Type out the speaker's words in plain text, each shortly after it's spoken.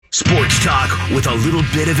Sports talk with a little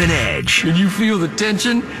bit of an edge. Can you feel the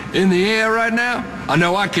tension in the air right now? I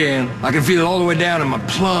know I can. I can feel it all the way down in my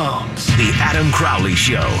plums. The Adam Crowley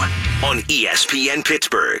Show on ESPN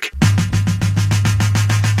Pittsburgh.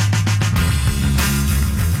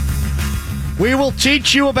 We will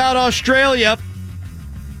teach you about Australia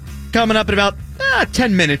coming up in about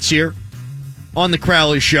 10 minutes here on the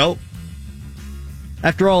Crowley Show.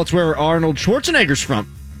 After all, it's where Arnold Schwarzenegger's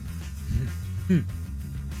from.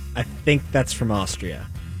 I think that's from Austria.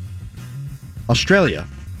 Australia?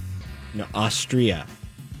 No, Austria.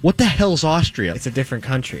 What the hell's Austria? It's a different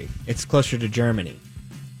country. It's closer to Germany.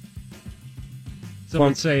 Some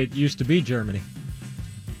would say it used to be Germany.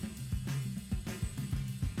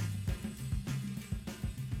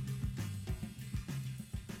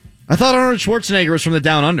 I thought Arnold Schwarzenegger was from the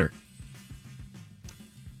Down Under.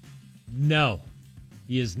 No,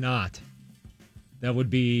 he is not. That would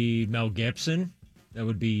be Mel Gibson. That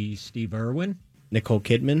would be Steve Irwin. Nicole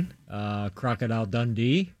Kidman. Crocodile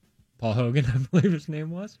Dundee. Paul Hogan, I believe his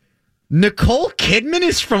name was. Nicole Kidman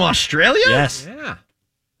is from Australia? Yes. Yeah.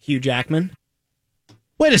 Hugh Jackman.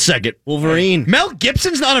 Wait a second. Wolverine. Mel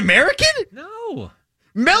Gibson's not American? No.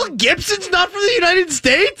 Mel Gibson's not from the United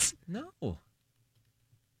States? No. All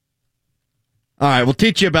right, we'll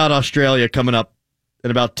teach you about Australia coming up in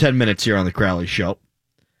about 10 minutes here on the Crowley Show.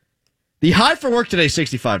 The high for work today is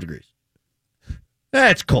 65 degrees.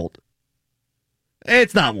 It's cold.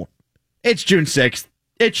 It's not warm. It's June 6th.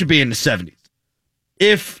 It should be in the 70s.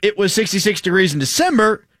 If it was 66 degrees in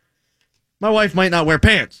December, my wife might not wear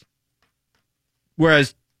pants.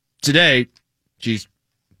 Whereas today, she's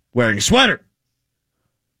wearing a sweater.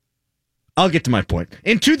 I'll get to my point.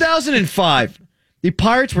 In 2005, the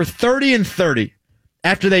Pirates were 30-30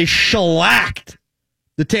 after they shellacked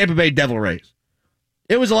the Tampa Bay Devil Rays.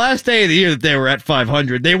 It was the last day of the year that they were at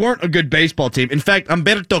 500. They weren't a good baseball team. In fact,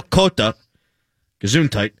 Humberto Cota,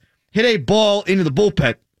 Gesundheit, hit a ball into the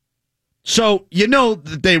bullpen. So you know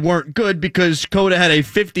that they weren't good because Cota had a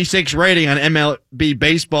 56 rating on MLB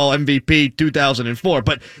Baseball MVP 2004.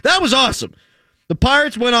 But that was awesome. The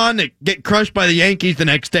Pirates went on to get crushed by the Yankees the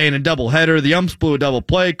next day in a doubleheader. The umps blew a double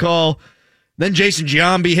play call. Then Jason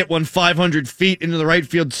Giambi hit one 500 feet into the right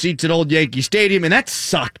field seats at Old Yankee Stadium, and that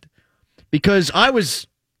sucked because I was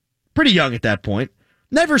pretty young at that point.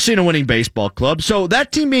 Never seen a winning baseball club, so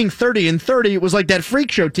that team being 30-30 was like that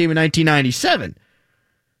freak show team in 1997.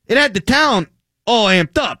 It had the town all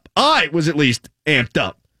amped up. I was at least amped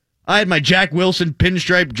up. I had my Jack Wilson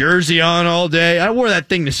pinstripe jersey on all day. I wore that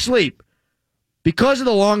thing to sleep. Because of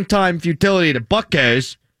the long-time futility to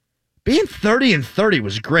Buckeyes, being 30-30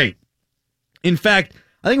 was great. In fact,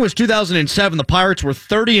 I think it was 2007, the Pirates were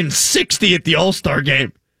 30-60 at the All-Star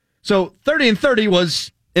game. So 30-30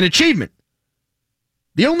 was an achievement.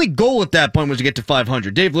 The only goal at that point was to get to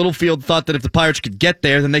 500. Dave Littlefield thought that if the Pirates could get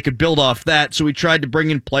there, then they could build off that, so he tried to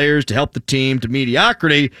bring in players to help the team to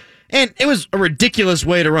mediocrity, and it was a ridiculous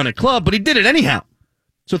way to run a club, but he did it anyhow.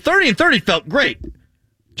 So 30-30 felt great,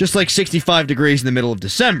 just like 65 degrees in the middle of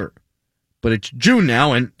December. But it's June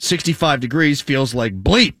now, and 65 degrees feels like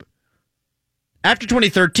bleep. After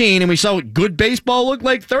 2013, and we saw what good baseball looked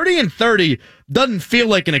like, 30-30 doesn't feel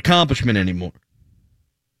like an accomplishment anymore.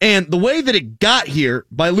 And the way that it got here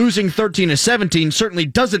by losing 13-17 certainly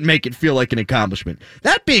doesn't make it feel like an accomplishment.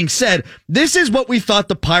 That being said, this is what we thought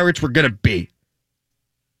the Pirates were going to be.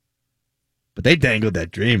 But they dangled that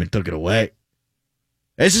dream and took it away.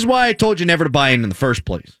 This is why I told you never to buy in the first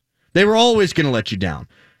place. They were always going to let you down.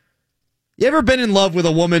 You ever been in love with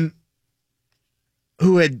a woman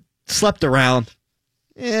who had slept around?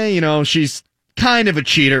 She's kind of a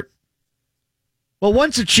cheater. Well,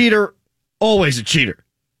 once a cheater, always a cheater.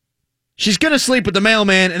 She's going to sleep with the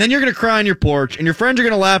mailman, and then you're going to cry on your porch, and your friends are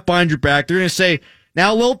going to laugh behind your back. They're going to say,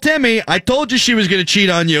 now, little Timmy, I told you she was going to cheat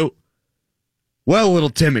on you. Well,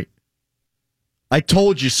 little Timmy, I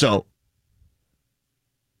told you so.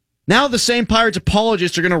 Now the same Pirates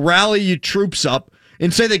apologists are going to rally you troops up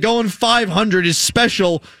and say that going 500 is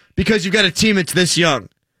special because you've got a team that's this young.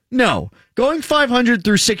 No, going 500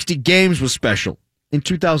 through 60 games was special in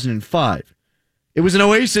 2005. It was an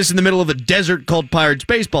oasis in the middle of a desert called Pirates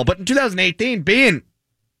baseball. But in 2018, being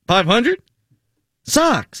 500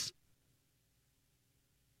 sucks.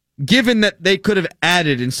 Given that they could have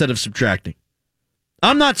added instead of subtracting.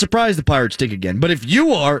 I'm not surprised the Pirates stink again. But if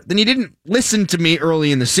you are, then you didn't listen to me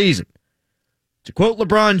early in the season. To quote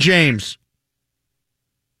LeBron James,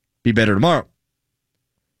 be better tomorrow.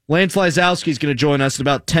 Lance Lysowski is going to join us in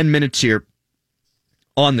about 10 minutes here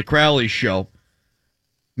on the Crowley Show.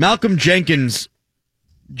 Malcolm Jenkins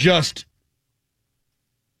just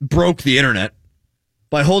broke the internet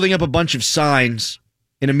by holding up a bunch of signs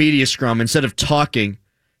in a media scrum, instead of talking,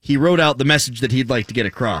 he wrote out the message that he'd like to get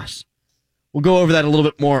across. We'll go over that a little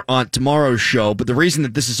bit more on tomorrow's show, but the reason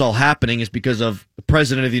that this is all happening is because of the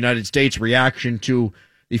President of the United States' reaction to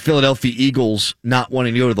the Philadelphia Eagles not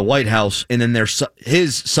wanting to go to the White House, and then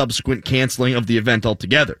his subsequent canceling of the event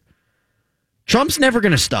altogether. Trump's never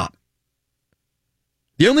going to stop.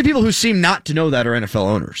 The only people who seem not to know that are NFL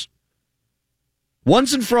owners.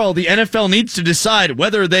 Once and for all, the NFL needs to decide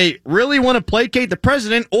whether they really want to placate the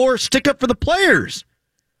president or stick up for the players.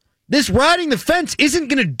 This riding the fence isn't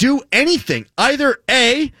going to do anything. Either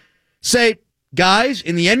A, say, guys,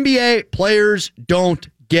 in the NBA, players don't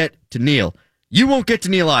get to kneel. You won't get to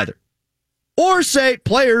kneel either. Or say,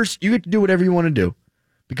 players, you get to do whatever you want to do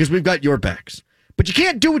because we've got your backs. But you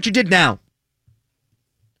can't do what you did now,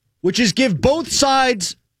 which is give both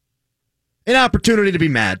sides an opportunity to be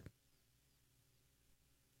mad.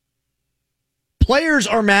 Players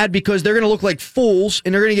are mad because they're going to look like fools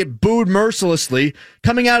and they're going to get booed mercilessly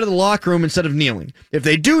coming out of the locker room instead of kneeling. If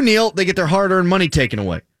they do kneel, they get their hard-earned money taken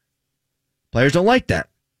away. Players don't like that.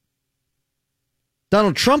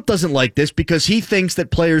 Donald Trump doesn't like this because he thinks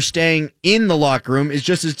that players staying in the locker room is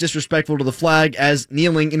just as disrespectful to the flag as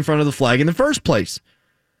kneeling in front of the flag in the first place.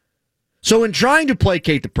 So in trying to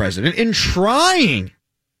placate the president, in trying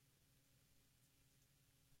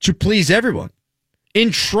to please everyone,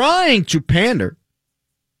 in trying to pander,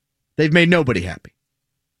 they've made nobody happy.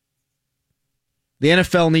 The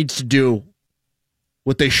NFL needs to do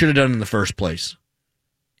what they should have done in the first place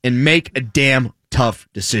and make a damn tough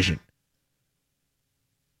decision.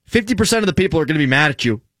 50% of the people are going to be mad at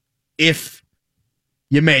you if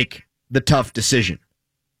you make the tough decision.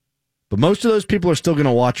 But most of those people are still going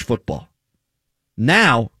to watch football.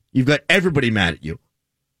 Now, you've got everybody mad at you.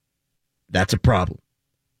 That's a problem.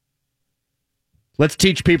 Let's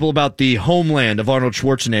teach people about the homeland of Arnold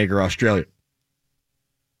Schwarzenegger, Australia.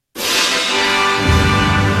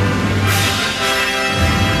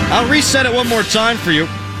 I'll reset it one more time for you.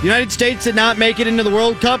 The United States did not make it into the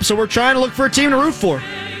World Cup, so we're trying to look for a team to root for.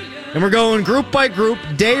 And we're going group by group,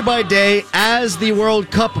 day by day, as the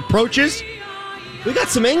World Cup approaches. We got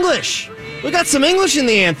some English. We got some English in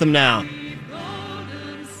the anthem now.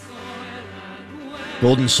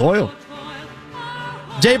 Golden soil.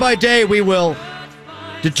 Day by day, we will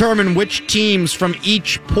determine which teams from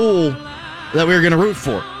each pool that we're going to root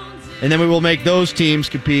for. And then we will make those teams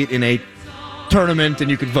compete in a tournament, and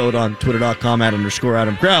you can vote on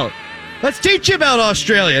twitter.com/Adam Crowley. Let's teach you about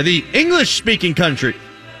Australia, the English-speaking country.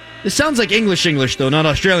 This sounds like English, though, not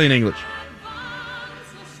Australian English.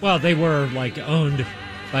 Well, they were, owned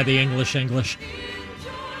by the English.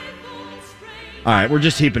 All right, we're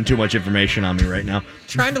just heaping too much information on me right now.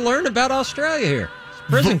 Trying to learn about Australia here. It's a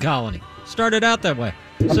prison colony. Started out that way.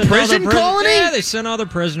 A prison colony? Yeah, they sent all the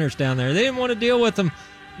prisoners down there. They didn't want to deal with them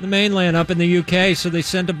in the mainland up in the UK, so they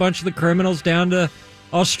sent a bunch of the criminals down to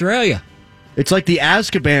Australia. It's like the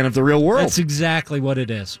Azkaban of the real world. That's exactly what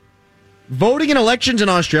it is. Voting in elections in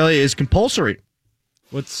Australia is compulsory.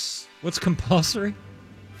 What's compulsory?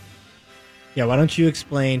 Yeah, why don't you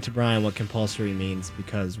explain to Brian what compulsory means,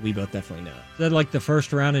 because we both definitely know. Is that like the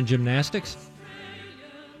first round in gymnastics?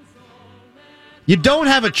 You don't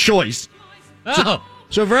have a choice. Oh.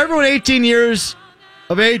 So for everyone 18 years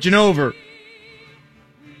of age and over,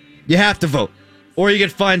 you have to vote, or you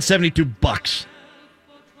get fined $72.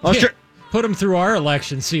 Put them through our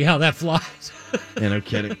election, see how that flies. Yeah, no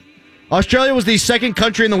kidding. Australia was the second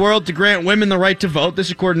country in the world to grant women the right to vote,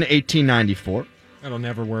 this according to 1894. That'll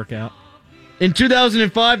never work out. In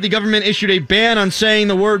 2005, the government issued a ban on saying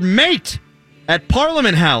the word mate at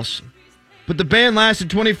Parliament House, but the ban lasted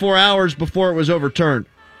 24 hours before it was overturned.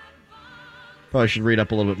 Probably should read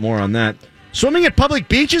up a little bit more on that. Swimming at public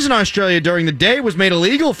beaches in Australia during the day was made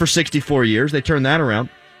illegal for 64 years. They turned that around.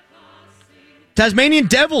 Tasmanian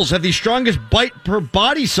devils have the strongest bite per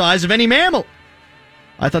body size of any mammal.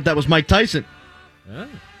 I thought that was Mike Tyson. Oh.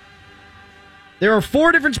 There are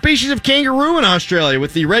 4 different species of kangaroo in Australia,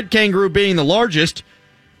 with the red kangaroo being the largest.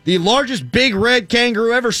 The largest big red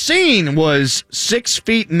kangaroo ever seen was 6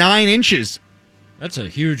 feet 9 inches. That's a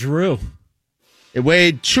huge roo. It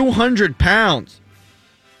weighed 200 pounds.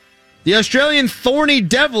 The Australian thorny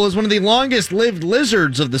devil is one of the longest-lived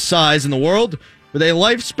lizards of the size in the world, with a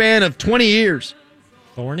lifespan of 20 years.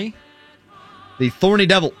 Thorny? The thorny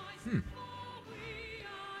devil.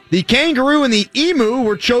 The kangaroo and the emu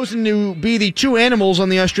were chosen to be the 2 animals on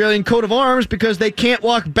the Australian coat of arms because they can't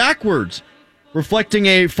walk backwards, reflecting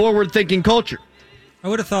a forward-thinking culture. I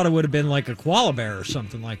would have thought it would have been like a koala bear or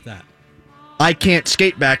something like that. I can't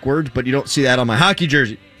skate backwards, but you don't see that on my hockey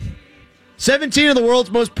jersey. 17 of the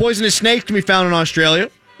world's most poisonous snakes can be found in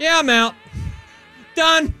Australia. Yeah, I'm out.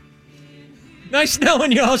 Done. Nice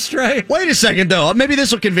knowing you, Australia. Wait a second, though. Maybe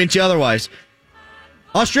this will convince you otherwise.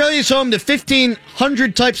 Australia is home to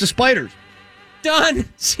 1,500 types of spiders. Done.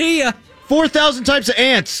 See ya. 4,000 types of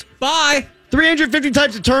ants. Bye. 350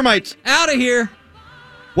 types of termites. Out of here.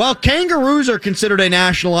 While kangaroos are considered a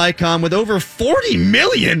national icon with over 40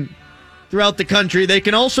 million throughout the country, they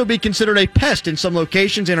can also be considered a pest in some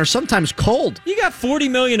locations and are sometimes culled. You got 40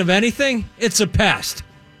 million of anything, it's a pest.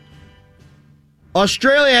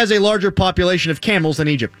 Australia has a larger population of camels than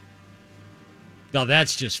Egypt. No,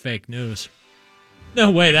 that's just fake news.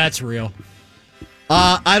 No way that's real.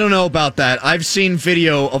 I don't know about that. I've seen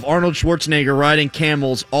video of Arnold Schwarzenegger riding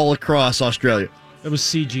camels all across Australia. It was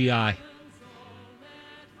CGI.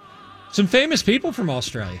 Some famous people from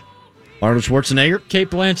Australia. Arnold Schwarzenegger? Kate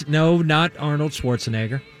Blanchett. No, not Arnold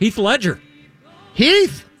Schwarzenegger. Heath Ledger.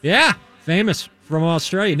 Heath? Yeah, famous from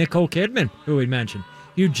Australia. Nicole Kidman, who we mentioned.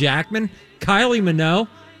 Hugh Jackman. Kylie Minogue.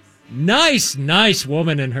 Nice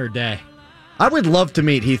woman in her day. I would love to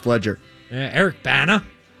meet Heath Ledger. Eric Bana.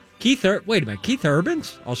 Wait a minute. Keith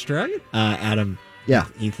Urban's Australian? Adam. Yeah.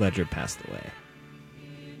 Heath Ledger passed away.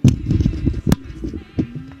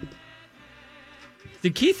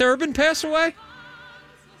 Did Keith Urban pass away?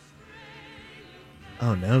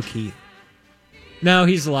 Oh, no, Keith. No,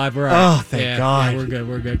 he's alive. We're all right. Oh, thank God. Yeah,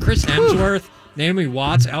 we're good. Chris Hemsworth, Naomi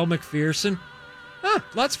Watts, Elle McPherson.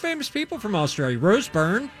 Lots of famous people from Australia. Rose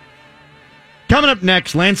Byrne. Coming up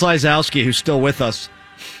next, Lance Lysowski, who's still with us.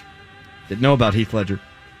 Didn't know about Heath Ledger.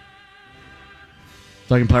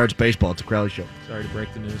 Talking Pirates baseball. It's a Crowley Show. Sorry to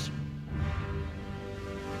break the news.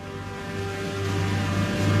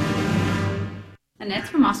 Annette's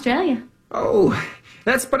from Australia. Oh,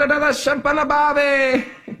 let's put another shrimp on the barbie.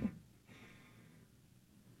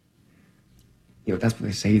 Yo, that's what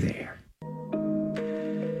they say there.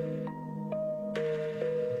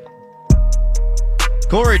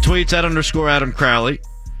 Corey tweets at _Adam Crowley.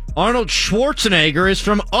 Arnold Schwarzenegger is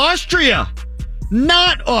from Austria,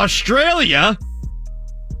 not Australia.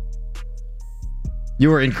 You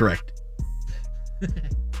were incorrect.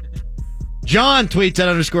 John tweets at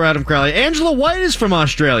 _Adam Crowley. Angela White is from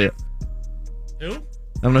Australia. Who? I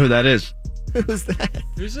don't know who that is. Who's that?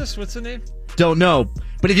 Who's this? What's the name? Don't know.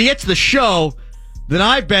 But if he gets the show, then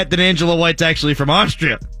I bet that Angela White's actually from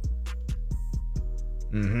Austria.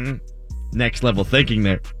 Mm-hmm. Next level thinking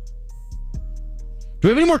there. Do we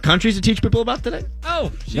have any more countries to teach people about today? Oh,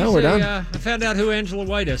 No, we're done. I found out who Angela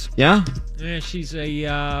White is. Yeah? Yeah, she's a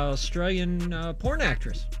Australian porn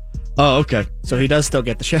actress. Oh, okay. So he does still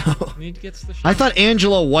get the show. He gets the show. I thought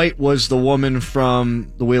Angela White was the woman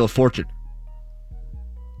from The Wheel of Fortune.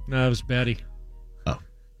 No, it was Betty. Oh.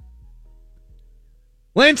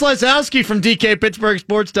 Lance Lysowski from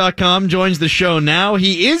DKPittsburghSports.com joins the show now.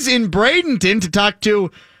 He is in Bradenton to talk to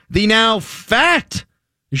the now fat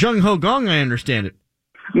Jung Ho Gong, I understand it.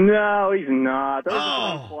 No, he's not. That was just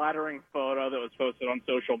an unflattering photo that was posted on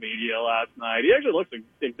social media last night. He actually looks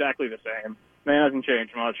exactly the same. Man hasn't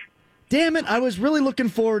changed much. Damn it, I was really looking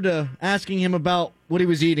forward to asking him about what he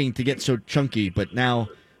was eating to get so chunky, but now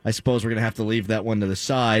I suppose we're going to have to leave that one to the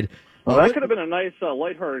side. Well, that could have been a nice,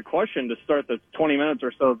 lighthearted question to start the 20 minutes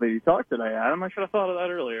or so that you talked today, Adam. I should have thought of that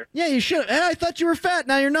earlier. Yeah, you should. I thought you were fat.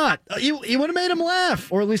 Now you're not. You would have made him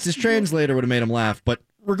laugh, or at least his translator would have made him laugh. But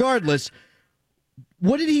regardless,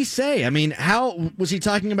 what did he say? I mean, how was he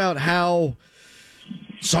talking about how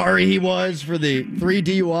sorry he was for the 3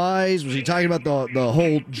 DUIs? Was he talking about the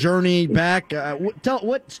whole journey back?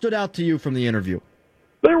 What stood out to you from the interview?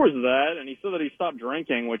 There was that, and he said that he stopped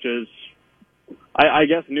drinking, which is, I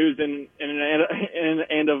guess, news in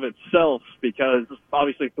and of itself, because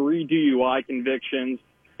obviously 3 DUI convictions.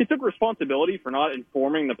 He took responsibility for not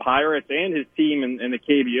informing the Pirates and his team and the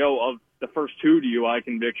KBO of the first 2 DUI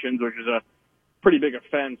convictions, which is a pretty big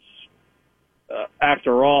offense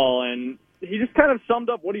after all. And he just kind of summed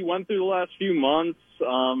up what he went through the last few months.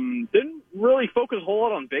 Didn't really focus a whole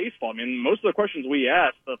lot on baseball. I mean, most of the questions we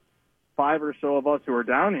asked, the 5 or so of us who were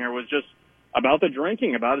down here, was just about the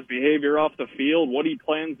drinking, about his behavior off the field, what he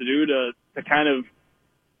plans to do to kind of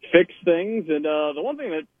fix things. And the one thing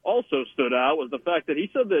that also stood out was the fact that he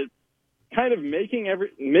said that kind of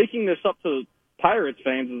making this up to Pirates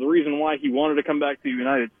fans is the reason why he wanted to come back to the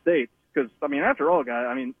United States. Because, I mean, after all,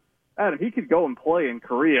 Adam, he could go and play in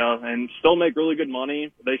Korea and still make really good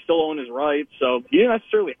money. They still own his rights, so he didn't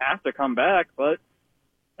necessarily have to come back, but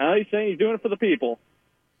now he's saying he's doing it for the people.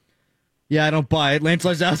 Yeah, I don't buy it. Lance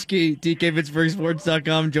Lysowski,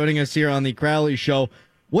 DKPittsburghSports.com, joining us here on the Crowley Show.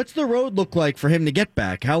 What's the road look like for him to get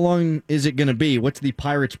back? How long is it going to be? What's the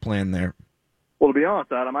Pirates' plan there? Well, to be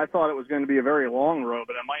honest, Adam, I thought it was going to be a very long road,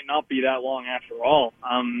 but it might not be that long after all.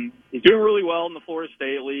 He's doing really well in the Florida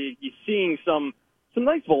State League. He's seeing some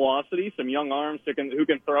nice velocity, some young arms who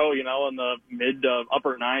can throw, in the mid to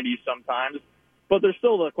upper 90s sometimes. But there's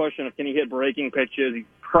still the question of, can he hit breaking pitches? He's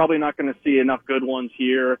probably not going to see enough good ones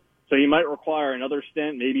here. So he might require another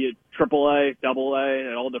stint, maybe at AAA, AA.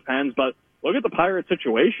 It all depends. But look at the Pirates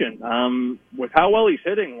situation. With how well he's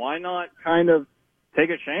hitting, why not kind of take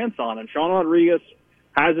a chance on him? Sean Rodriguez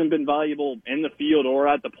hasn't been valuable in the field or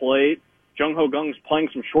at the plate. Jung Ho Kang's playing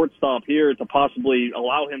some shortstop here to possibly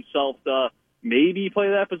allow himself to maybe play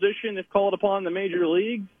that position if called upon in the major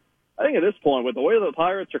leagues. I think at this point, with the way the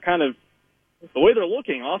Pirates are the way they're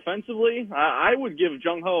looking offensively, I would give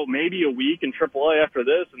Jung Ho maybe a week in AAA after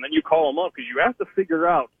this, and then you call him up because you have to figure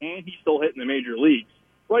out, can he still hit in the major leagues?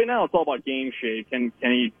 Right now, it's all about game shape. Can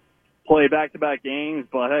he play back-to-back games?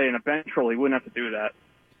 But, hey, in a bench role, he wouldn't have to do that.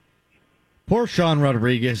 Poor Sean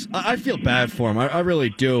Rodriguez. I feel bad for him. I really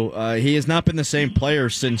do. He has not been the same player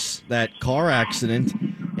since that car accident,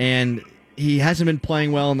 and he hasn't been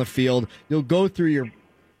playing well in the field. You'll go through your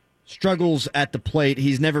struggles at the plate.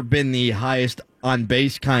 He's never been the highest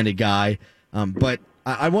on-base kind of guy, but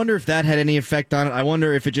I wonder if that had any effect on it. I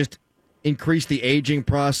wonder if it just increased the aging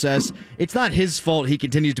process. It's not his fault he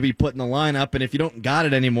continues to be put in the lineup, and if you don't got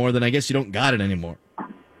it anymore, then I guess you don't got it anymore.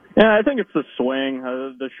 Yeah, I think it's the swing.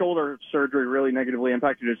 The shoulder surgery really negatively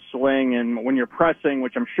impacted his swing, and when you're pressing,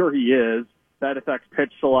 which I'm sure he is, that affects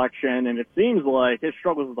pitch selection, and it seems like his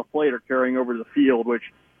struggles with the plate are carrying over to the field, which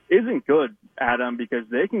isn't good, Adam, because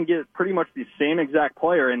they can get pretty much the same exact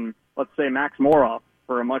player in, let's say, Max Moroff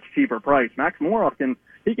for a much cheaper price. Max Moroff can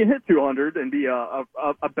hit 200 and be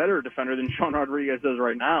a better defender than Sean Rodriguez is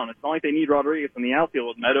right now, and it's not like they need Rodriguez in the outfield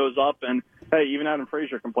with Meadows up, and, hey, even Adam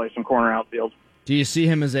Frazier can play some corner outfield. Do you see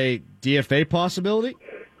him as a DFA possibility?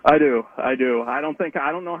 I do. I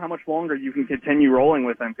don't know how much longer you can continue rolling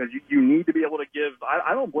with him because you need to be able to give.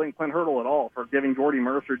 I don't blame Clint Hurdle at all for giving Jordy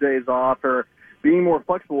Mercer days off or being more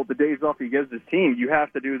flexible with the days off he gives his team. You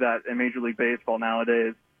have to do that in Major League Baseball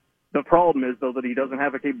nowadays. The problem is, though, that he doesn't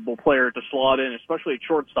have a capable player to slot in, especially at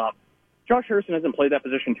shortstop. Josh Harrison hasn't played that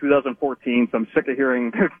position in 2014, so I'm sick of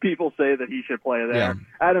hearing people say that he should play there. Yeah.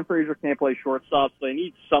 Adam Frazier can't play shortstop, so they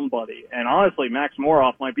need somebody. And honestly, Max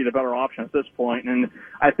Moroff might be the better option at this point. And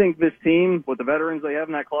I think this team, with the veterans they have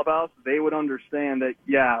in that clubhouse, they would understand that,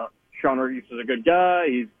 yeah, Sean Rodriguez is a good guy,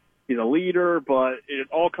 he's a leader, but it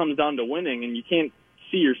all comes down to winning, and you can't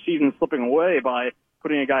see your season slipping away by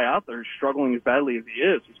putting a guy out there struggling as badly as he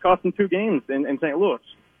is. He's cost him 2 games in St. Louis.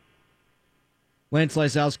 Lance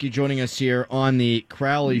Lysowski joining us here on the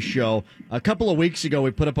Crowley Show. A couple of weeks ago,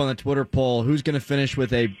 we put up on the Twitter poll who's going to finish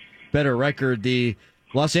with a better record, the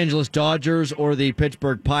Los Angeles Dodgers or the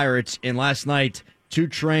Pittsburgh Pirates. And last night, 2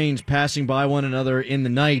 trains passing by one another in the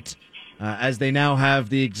night as they now have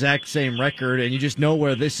the exact same record, and you just know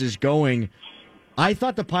where this is going. I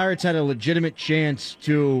thought the Pirates had a legitimate chance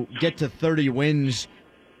to get to 30 wins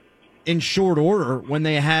in short order when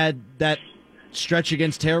they had that stretch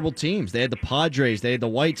against terrible teams. They had the Padres, they had the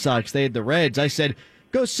White Sox, they had the Reds. I said,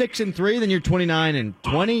 go 6-3, then you're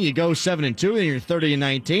 29-20. You go 7-2, then you're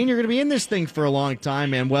 30-19. You're going to be in this thing for a long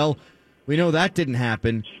time. And well, we know that didn't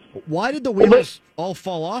happen. Why did the wheels all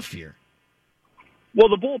fall off here? Well,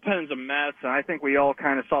 the bullpen's a mess, and I think we all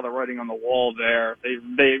kind of saw the writing on the wall there.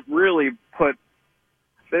 They really put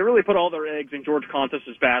all their eggs in George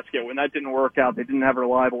Contis' basket. When that didn't work out, they didn't have a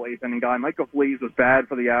reliable eighth-inning guy. Michael Flees was bad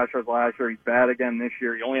for the Astros last year. He's bad again this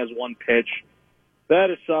year. He only has 1 pitch. That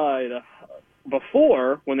aside,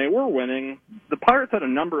 before, when they were winning, the Pirates had a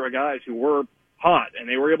number of guys who were hot, and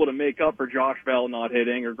they were able to make up for Josh Bell not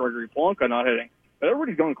hitting or Gregory Polanco not hitting. But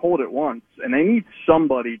everybody's going cold at once, and they need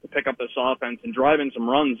somebody to pick up this offense and drive in some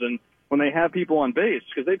runs. And when they have people on base,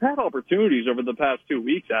 because they've had opportunities over the past 2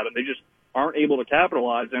 weeks, Adam, they just aren't able to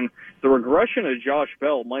capitalize. And the regression of Josh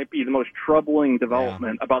Bell might be the most troubling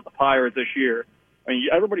development about the Pirates this year. I mean,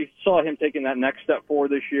 everybody saw him taking that next step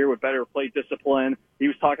forward this year with better plate discipline. He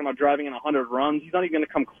was talking about driving in 100 runs. He's not even going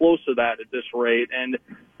to come close to that at this rate. And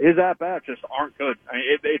his at-bats just aren't good. I mean,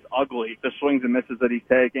 it's ugly, the swings and misses that he's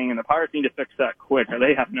taking. And the Pirates need to fix that quick, or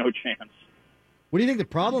they have no chance. What do you think the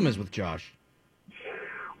problem is with Josh?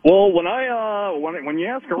 Well, when you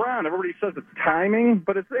ask around, everybody says it's timing,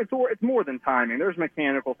 but it's more than timing. There's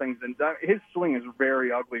mechanical things, and his swing is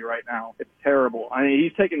very ugly right now. It's terrible. I mean,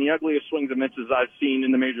 he's taking the ugliest swings and misses I've seen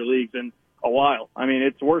in the major leagues in a while. I mean,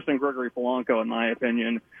 it's worse than Gregory Polanco, in my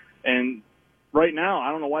opinion. And right now, I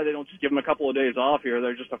don't know why they don't just give him a couple of days off here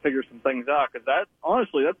there just to figure some things out, because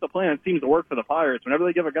honestly, that's the plan. It seems to work for the Pirates. Whenever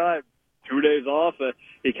they give a guy 2 days off,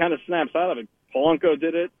 he kind of snaps out of it. Polanco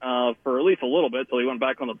did it for at least a little bit till he went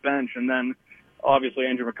back on the bench, and then obviously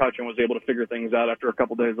Andrew McCutchen was able to figure things out after a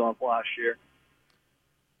couple days off last year.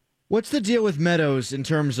 What's the deal with Meadows in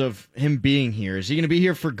terms of him being here? Is he going to be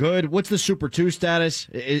here for good? What's the Super 2 status?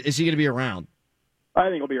 Is he going to be around? I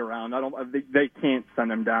think he'll be around. They can't send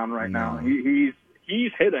him down right now.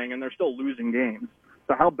 He's hitting, and they're still losing games.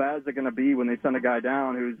 So how bad is it going to be when they send a guy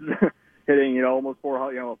down who's hitting, almost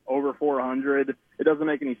 400, over 400? It doesn't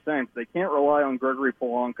make any sense. They can't rely on Gregory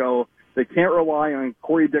Polanco. They can't rely on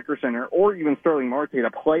Corey Dickerson or even Sterling Marte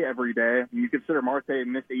to play every day. You consider Marte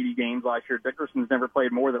missed 80 games last year. Dickerson's never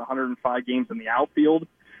played more than 105 games in the outfield.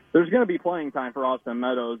 There's going to be playing time for Austin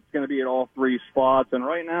Meadows. It's going to be at all three spots. And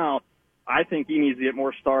right now, I think he needs to get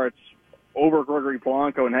more starts over Gregory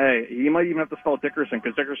Polanco. And, hey, he might even have to stall Dickerson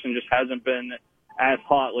because Dickerson just hasn't been as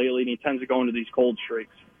hot lately, and he tends to go into these cold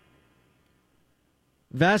streaks.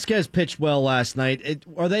 Vasquez pitched well last night.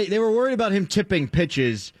 They were worried about him tipping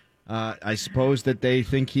pitches. I suppose that they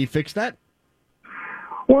think he fixed that?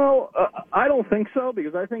 Well, I don't think so,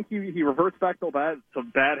 because I think he reverts back to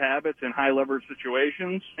bad habits in high leverage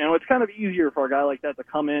situations. It's kind of easier for a guy like that to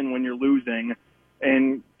come in when you're losing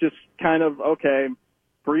and just kind of, okay,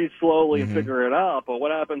 breathe slowly and figure it out. But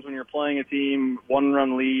what happens when you're playing a team,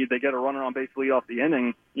 1-run lead, they get a runner on base lead off the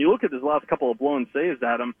inning? You look at his last couple of blown saves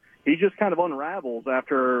at him, he just kind of unravels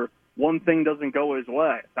after one thing doesn't go his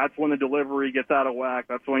way. That's when the delivery gets out of whack.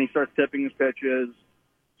 That's when he starts tipping his pitches.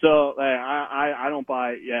 So I don't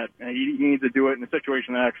buy it yet. He needs to do it in a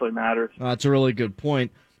situation that actually matters. That's a really good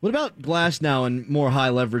point. What about Glass now in more high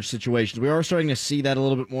leverage situations? We are starting to see that a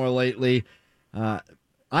little bit more lately.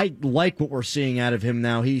 I like what we're seeing out of him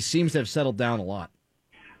now. He seems to have settled down a lot.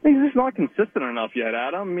 He's just not consistent enough yet,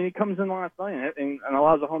 Adam. I mean, he comes in last night and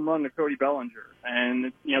allows a home run to Cody Bellinger.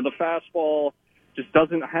 And, the fastball just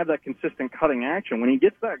doesn't have that consistent cutting action. When he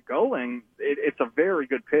gets that going, it's a very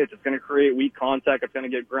good pitch. It's going to create weak contact. It's going to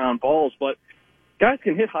get ground balls. But guys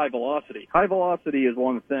can hit high velocity. High velocity is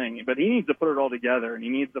one thing, but he needs to put it all together, and he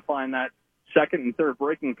needs to find that second and third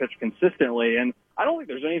breaking pitch consistently. And I don't think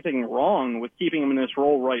there's anything wrong with keeping him in this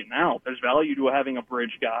role right now. There's value to having a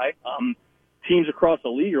bridge guy. Teams across the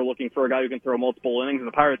league are looking for a guy who can throw multiple innings, and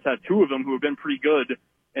the Pirates have two of them who have been pretty good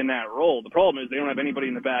in that role. The problem is they don't have anybody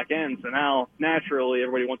in the back end, so now naturally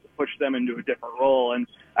everybody wants to push them into a different role, and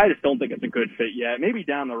I just don't think it's a good fit yet. Maybe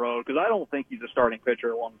down the road, because I don't think he's a starting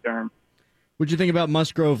pitcher long term. What'd you think about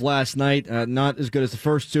Musgrove last night? Not as good as the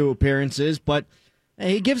first two appearances, but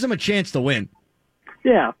he gives them a chance to win.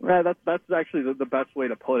 Yeah, that's actually the best way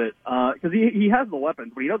to put it, because he has the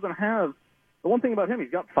weapons, but he doesn't have. The one thing about him,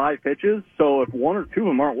 he's got 5 pitches, so if one or two of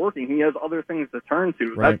them aren't working, he has other things to turn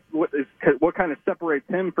to. Right. That's what kind of separates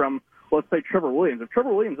him from, let's say, Trevor Williams. If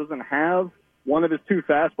Trevor Williams doesn't have one of his 2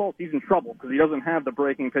 fastballs, he's in trouble because he doesn't have the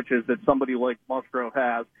breaking pitches that somebody like Musgrove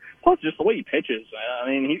has. Plus, just the way he pitches. I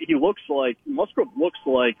mean, Musgrove looks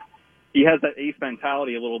like he has that ace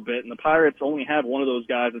mentality a little bit, and the Pirates only have one of those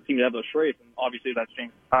guys that seem to have those traits, and obviously that's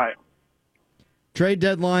James Kyle. Trade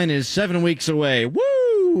deadline is 7 weeks away. Woo!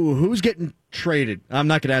 Who's getting traded? I'm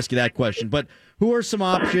not going to ask you that question, but who are some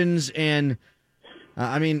options? And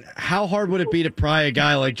how hard would it be to pry a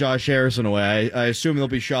guy like Josh Harrison away? I assume they'll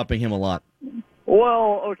be shopping him a lot.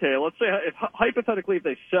 Well, okay, let's say hypothetically if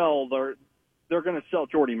they sell, they're going to sell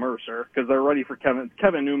Jordy Mercer because they're ready for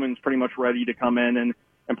Kevin Newman's pretty much ready to come in and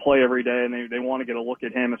play every day, and they want to get a look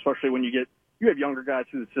at him, especially when you have younger guys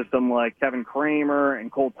through the system like Kevin Kramer and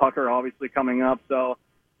Cole Tucker obviously coming up. So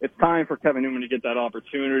it's time for Kevin Newman to get that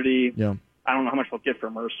opportunity. Yeah. I don't know how much they'll get for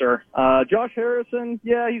Mercer. Josh Harrison,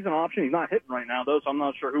 yeah, he's an option. He's not hitting right now, though, so I'm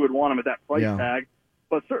not sure who would want him at that price tag.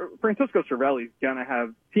 But Francisco Cervelli's going to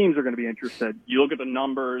have – teams are going to be interested. You look at the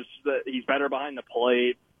numbers, he's better behind the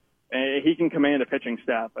plate. He can command a pitching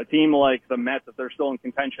staff. A team like the Mets, if they're still in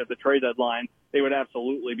contention at the trade deadline, they would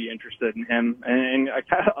absolutely be interested in him. And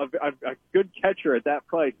a good catcher at that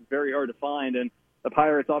price is very hard to find. And the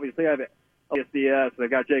Pirates obviously have SDS. They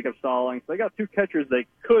got Jacob Stallings. They got 2 catchers they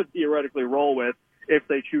could theoretically roll with if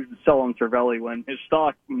they choose to sell him Cervelli, when his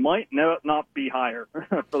stock might not be higher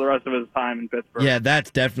for the rest of his time in Pittsburgh. Yeah,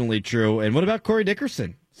 that's definitely true. And what about Corey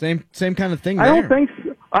Dickerson? Same kind of thing there.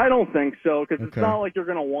 I don't think so, because it's not like you're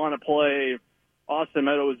going to want to play Austin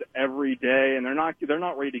Meadows every day, and they're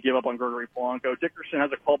not ready to give up on Gregory Polanco. Dickerson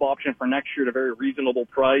has a club option for next year at a very reasonable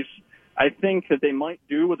price. I think that they might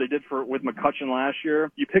do what they did with McCutchen last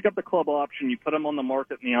year. You pick up the club option, you put him on the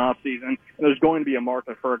market in the offseason, and there's going to be a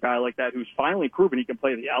market for a guy like that who's finally proven he can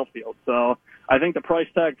play the outfield. So I think the price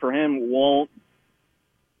tag for him won't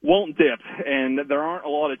dip, and there aren't a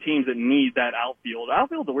lot of teams that need that outfield.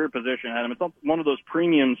 Outfield's a weird position, Adam. It's not one of those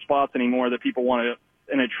premium spots anymore that people want to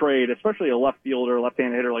in a trade, especially a left fielder,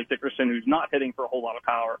 left-handed hitter like Dickerson, who's not hitting for a whole lot of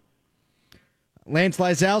power. Lance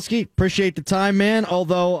Lysowski, appreciate the time, man.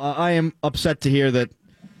 Although I am upset to hear that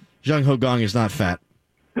Jung Ho Gong is not fat.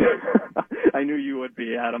 I knew you would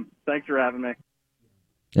be, Adam. Thanks for having me.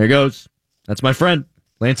 There goes. That's my friend,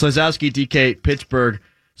 Lance Lysowski, DK,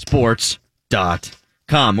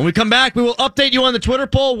 PittsburghSports.com. When we come back, we will update you on the Twitter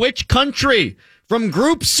poll. Which country from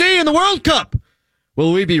Group C in the World Cup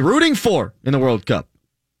will we be rooting for in the World Cup?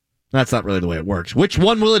 That's not really the way it works. Which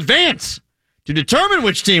one will advance to determine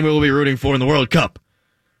which team we will be rooting for in the World Cup?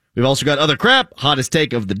 We've also got other crap, hottest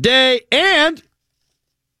take of the day, and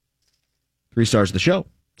 3 stars of the show.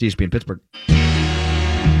 It's ESPN Pittsburgh.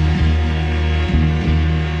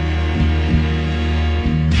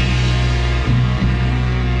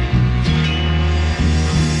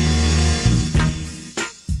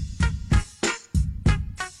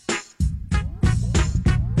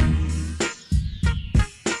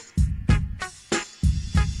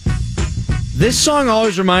 This song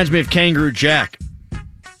always reminds me of Kangaroo Jack,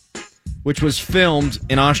 which was filmed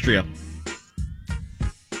in Austria.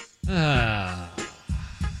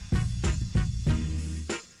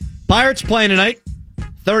 Pirates playing tonight,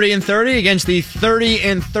 30-30 against the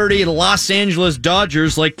 30-30 Los Angeles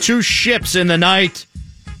Dodgers, like two ships in the night,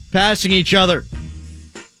 passing each other.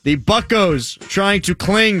 The Buccos trying to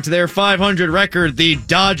cling to their 500 record, the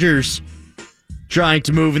Dodgers trying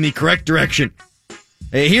to move in the correct direction.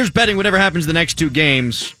 Hey, here's betting whatever happens the next 2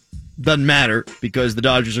 games. Doesn't matter, because the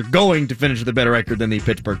Dodgers are going to finish with a better record than the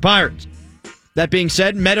Pittsburgh Pirates. That being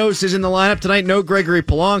said, Meadows is in the lineup tonight. No Gregory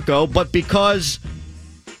Polanco, but because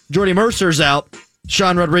Jordy Mercer's out,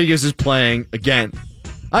 Sean Rodriguez is playing again.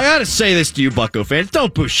 I gotta say this to you, Bucco fans.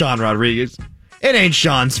 Don't boo Sean Rodriguez. It ain't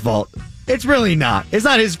Sean's fault. It's really not. It's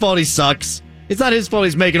not his fault he sucks. It's not his fault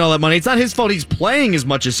he's making all that money. It's not his fault he's playing as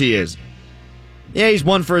much as he is. Yeah, he's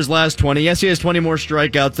 1 for his last 20. Yes, he has 20 more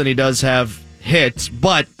strikeouts than he does have hits,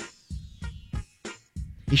 but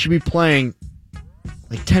he should be playing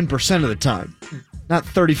like 10% of the time, not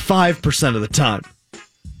 35% of the time.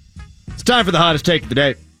 It's time for the hottest take of the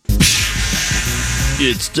day.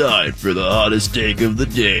 It's time for the hottest take of the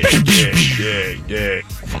day. Day.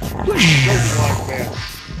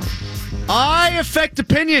 I affect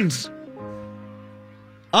opinions.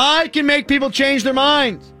 I can make people change their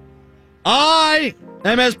minds. I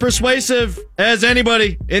am as persuasive as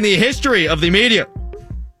anybody in the history of the media.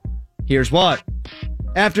 Here's what.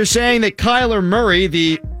 After saying that Kyler Murray,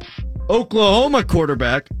 the Oklahoma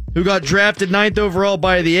quarterback, who got drafted 9th overall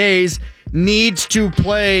by the A's, needs to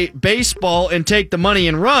play baseball and take the money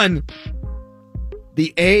and run,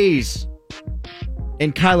 the A's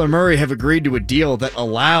and Kyler Murray have agreed to a deal that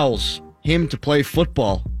allows him to play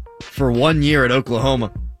football for 1 year at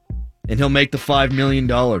Oklahoma, and he'll make the $5 million.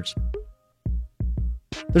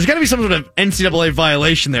 There's got to be some sort of NCAA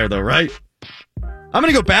violation there, though, right? I'm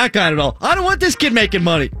going to go back on it all. I don't want this kid making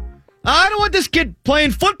money. I don't want this kid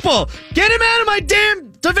playing football. Get him out of my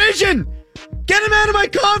damn division. Get him out of my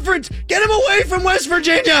conference. Get him away from West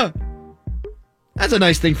Virginia. That's a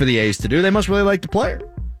nice thing for the A's to do. They must really like the player.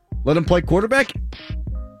 Let him play quarterback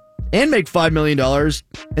and make $5 million,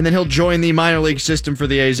 and then he'll join the minor league system for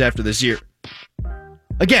the A's after this year.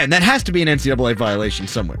 Again, that has to be an NCAA violation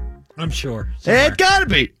somewhere. I'm sure. It gotta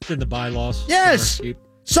be. It's in the bylaws. Yes.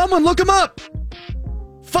 Someone look him up.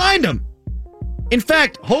 Find him. In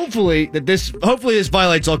fact, hopefully this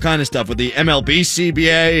violates all kind of stuff with the MLB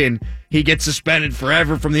CBA, and he gets suspended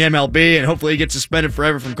forever from the MLB, and hopefully he gets suspended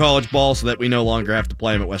forever from college ball so that we no longer have to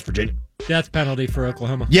play him at West Virginia. Death penalty for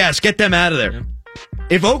Oklahoma. Yes, get them out of there. Yeah.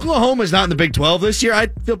 If Oklahoma's not in the Big 12 this year, I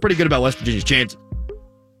feel pretty good about West Virginia's chances.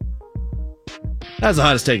 That's the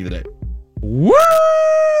hottest take of the day. Woo!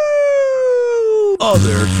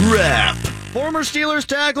 Other crap. Former Steelers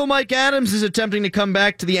tackle Mike Adams is attempting to come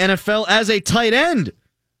back to the NFL as a tight end.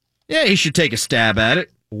 Yeah, he should take a stab at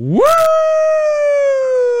it. Woo!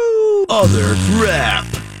 Other crap.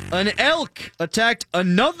 An elk attacked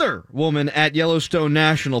another woman at Yellowstone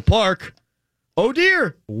National Park. Oh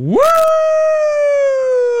dear. Woo!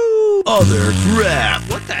 Other crap.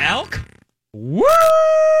 What the elk? Woo!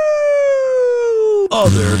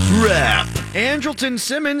 Other crap. Andrelton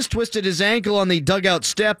Simmons twisted his ankle on the dugout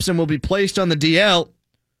steps and will be placed on the DL.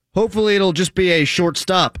 Hopefully it'll just be a short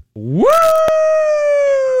stop. Woo!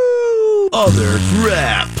 Other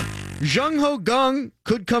crap. Jung Ho Gong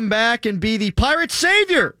could come back and be the Pirates'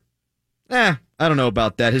 savior. I don't know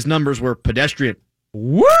about that. His numbers were pedestrian.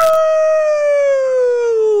 Woo!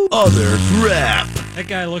 Other crap. That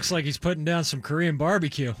guy looks like he's putting down some Korean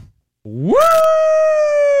barbecue. Woo!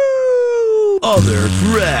 Other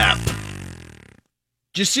crap.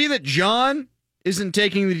 Did you see that John isn't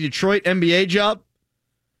taking the Detroit NBA job?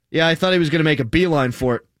 Yeah, I thought he was going to make a beeline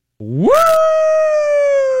for it. Woo!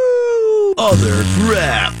 Other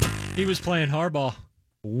crap. He was playing hardball.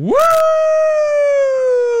 Woo!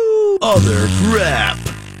 Other crap.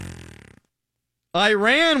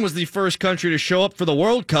 Iran was the first country to show up for the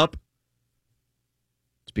World Cup.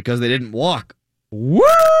 It's because they didn't walk. Woo!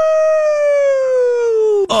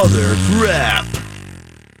 Other crap.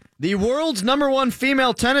 The world's #1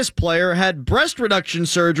 female tennis player had breast reduction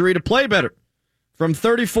surgery to play better, from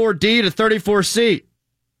 34D to 34C.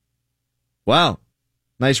 Wow.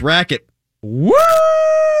 Nice racket. Woo!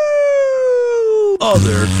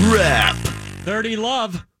 Other crap. 30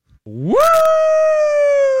 love. Woo!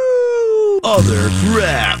 Other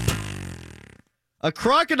crap. A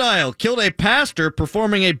crocodile killed a pastor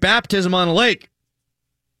performing a baptism on a lake.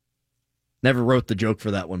 Never wrote the joke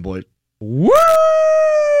for that one, boys. Woo!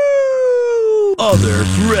 Other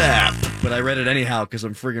crap. But I read it anyhow because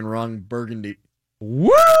I'm friggin' wrong Burgundy.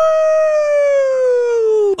 Woo!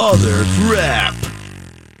 Other crap.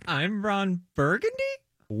 I'm Ron Burgundy?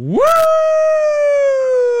 Woo!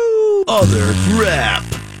 Other crap.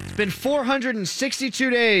 It's been 462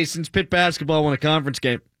 days since Pitt basketball won a conference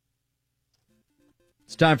game.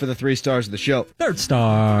 It's time for the 3 stars of the show. Third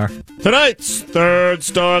star. Tonight's third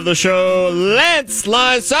star of the show, Lance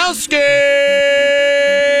Lysowski.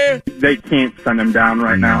 They can't send him down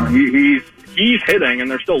right now. He's hitting,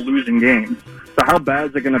 and they're still losing games. So how bad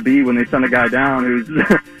is it going to be when they send a guy down who's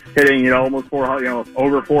hitting, almost 400,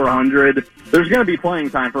 over 400? There's going to be playing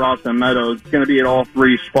time for Austin Meadows. It's going to be at all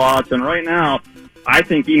 3 spots, and right now, I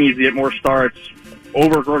think he needs to get more starts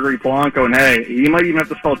over Gregory Polanco, and hey, he might even have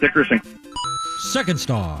to spell Dickerson. Second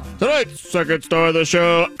star. Tonight's second star of the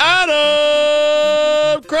show,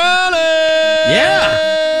 Adam Crowley.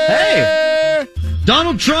 Yeah. Hey.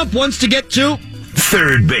 Donald Trump wants to get to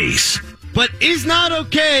Third base. but is not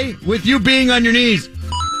okay with you being on your knees.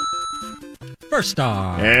 First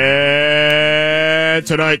star. And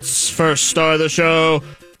tonight's first star of the show,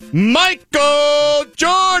 Michael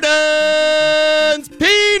Jordan's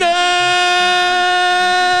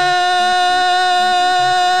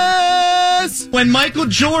penis. When Michael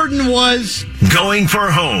Jordan was, Going for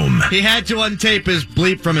home. he had to untape his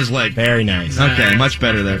bleep from his leg. Very nice. Okay, much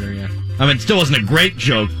better there. Yeah. I mean, it still wasn't a great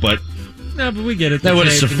joke, but No, but we get it. That The would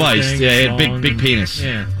have tape and the sufficed. thing, Yeah, he had long big and- penis.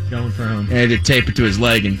 Yeah, going for home. he had to tape it to his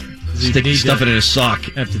leg and He need stuff to- it in his sock.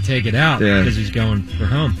 Have to take it out Yeah. because he's going for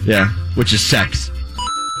home. Yeah, which is sex.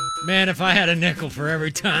 Man, if I had a nickel for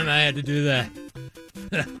every time I had to do that.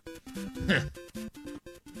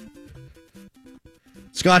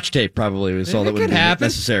 Scotch tape probably was all It that would could be happen.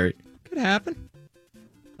 necessary. Could happen.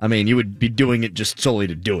 I mean, you would be doing it just solely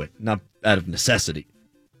to do it, not out of necessity.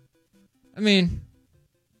 I mean,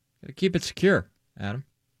 gotta keep it secure, Adam.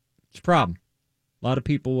 It's a problem. A lot of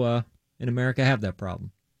people in America have that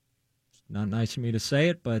problem. It's not nice of me to say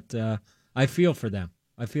it, but I feel for them.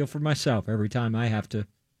 I feel for myself every time I have to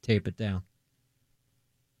tape it down.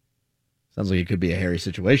 Sounds like it could be a hairy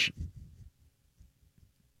situation.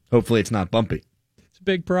 Hopefully it's not bumpy. It's a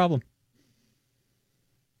big problem.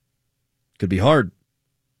 Could be hard.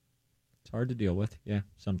 It's hard to deal with. Yeah,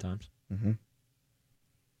 sometimes.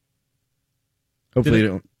 Hopefully Did you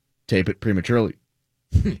don't tape it prematurely.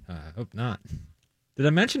 I hope not. Did I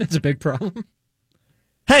mention it's a big problem?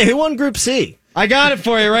 Hey, who won Group C? I got it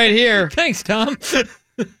for you right here. Thanks, Tom.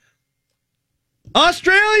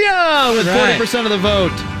 Australia with Right. 40% of the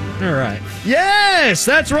vote. All right. Yes,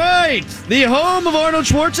 that's right. The home of Arnold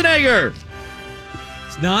Schwarzenegger.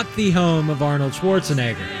 It's not the home of Arnold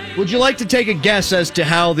Schwarzenegger. Would you like to take a guess as to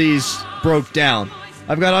how these broke down?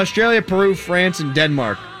 I've got Australia, Peru, France, and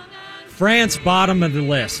Denmark. France, bottom of the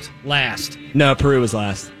list. Last. No, Peru was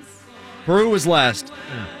last. Peru was last.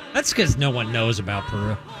 That's because no one knows about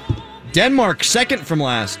Peru. Denmark, second from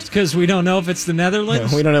last. It's because we don't know if it's the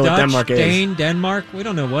Netherlands. Yeah, we don't know what Dutch, Denmark is. Dane, Denmark. We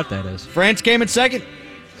don't know what that is. France came in second.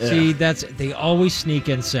 See, they always sneak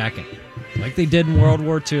in second. Like they did in World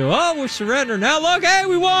War II. Oh, we're surrendering. Now look, hey,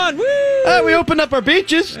 we won. Woo! We opened up our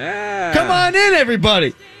beaches. Yeah. Come on in,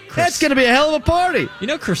 everybody. That's going to be a hell of a party. You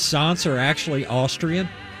know croissants are actually Austrian?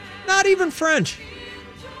 Not even French.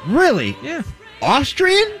 Really? Yeah.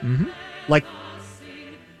 Austrian? Like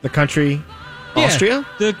the country Yeah, Austria?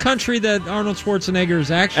 the country that Arnold Schwarzenegger is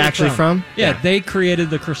actually from? Yeah, they created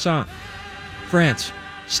the croissant. France.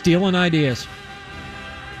 Stealing ideas.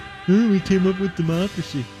 We came up with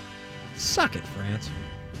democracy. Suck it, France.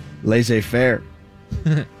 Laissez-faire.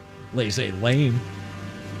 Laissez lame.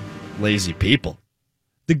 Lazy people.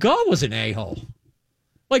 De Gaulle was an a-hole.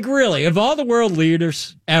 Like, really, of all the world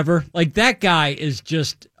leaders ever, like, that guy is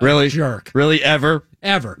just a jerk. Really, ever?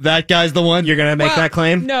 Ever. That guy's the one? You're going to make that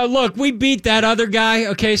claim? No, look, we beat that other guy,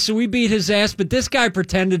 okay, so we beat his ass, but this guy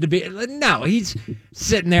pretended to be... No, he's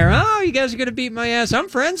sitting there, oh, you guys are going to beat my ass. I'm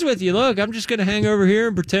friends with you. Look, I'm just going to hang over here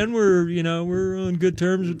and pretend we're on good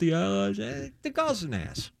terms with the Allies. The guy's an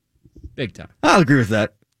ass. Big time. I'll agree with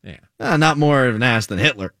that. Yeah. Not more of an ass than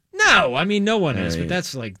Hitler. No, I mean, no one is, but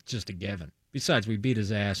that's like just a given. Besides, we beat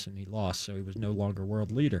his ass and he lost, so he was no longer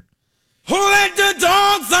world leader. Who let the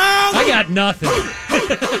dogs out? I got nothing.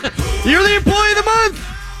 You're the employee of the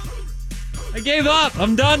month. I gave up.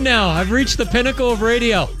 I'm done now. I've reached the pinnacle of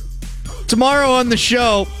radio. Tomorrow on the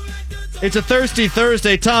show, it's a Thirsty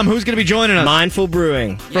Thursday. Tom, who's going to be joining us? Mindful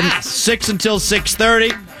Brewing. From 6 until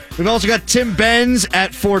 6:30. We've also got Tim Benz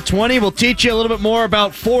at 4:20. We'll teach you a little bit more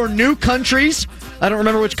about 4 new countries. I don't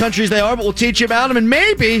remember which countries they are, but we'll teach you about them. And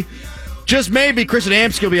maybe, just maybe, Chris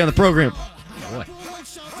Adamski will be on the program. Boy.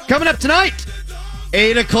 Coming up tonight,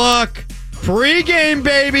 8 o'clock, pregame,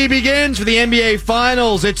 baby, begins for the NBA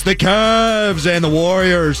Finals. It's the Cavs and the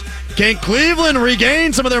Warriors. Can Cleveland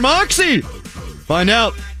regain some of their moxie? Find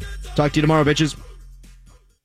out. Talk to you tomorrow, bitches.